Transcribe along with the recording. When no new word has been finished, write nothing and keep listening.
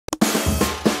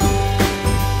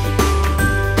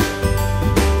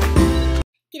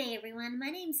everyone. My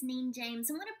name's Neen James,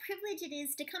 and what a privilege it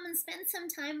is to come and spend some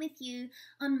time with you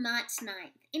on March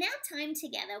 9th. In our time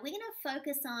together, we're going to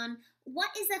focus on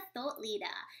what is a thought leader?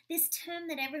 This term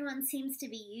that everyone seems to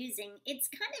be using. It's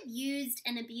kind of used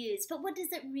and abused, but what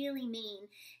does it really mean?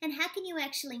 And how can you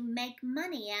actually make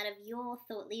money out of your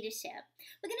thought leadership?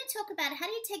 We're going to talk about how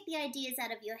do you take the ideas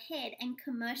out of your head and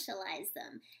commercialize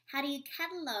them? How do you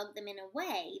catalog them in a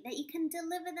way that you can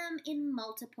deliver them in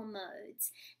multiple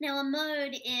modes? Now, a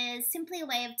mode is simply a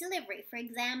way of delivery. For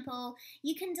example,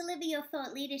 you can deliver your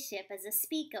thought leadership as a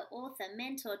speaker, author,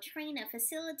 mentor, trainer,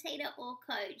 facilitator, or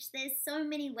coach. There's so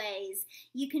many ways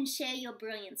you can share your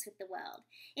brilliance with the world.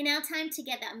 In our time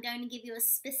together, I'm going to give you a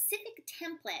specific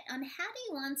template on how do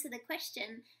you answer the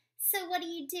question, so what do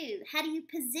you do? How do you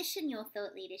position your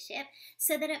thought leadership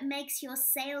so that it makes your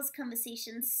sales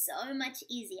conversation so much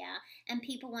easier and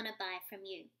people want to buy from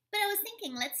you? But I was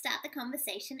thinking, let's start the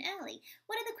conversation early.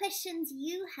 What are the questions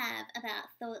you have about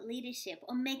thought leadership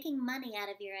or making money out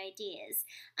of your ideas?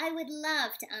 I would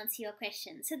love to answer your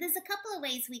questions. So there's a couple of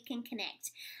ways we can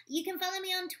connect. You can follow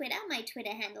me on Twitter. My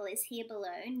Twitter handle is here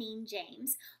below, Neen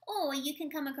James. Or you can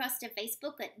come across to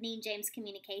Facebook at Neen James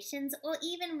Communications, or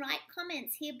even write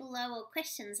comments here below or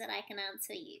questions that I can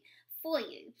answer for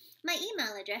you. My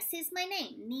email address is my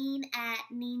name,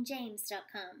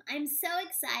 neen@neenjames.com. I'm so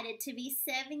excited to be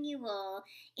serving you all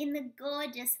in the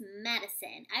gorgeous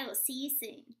Madison. I will see you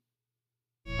soon.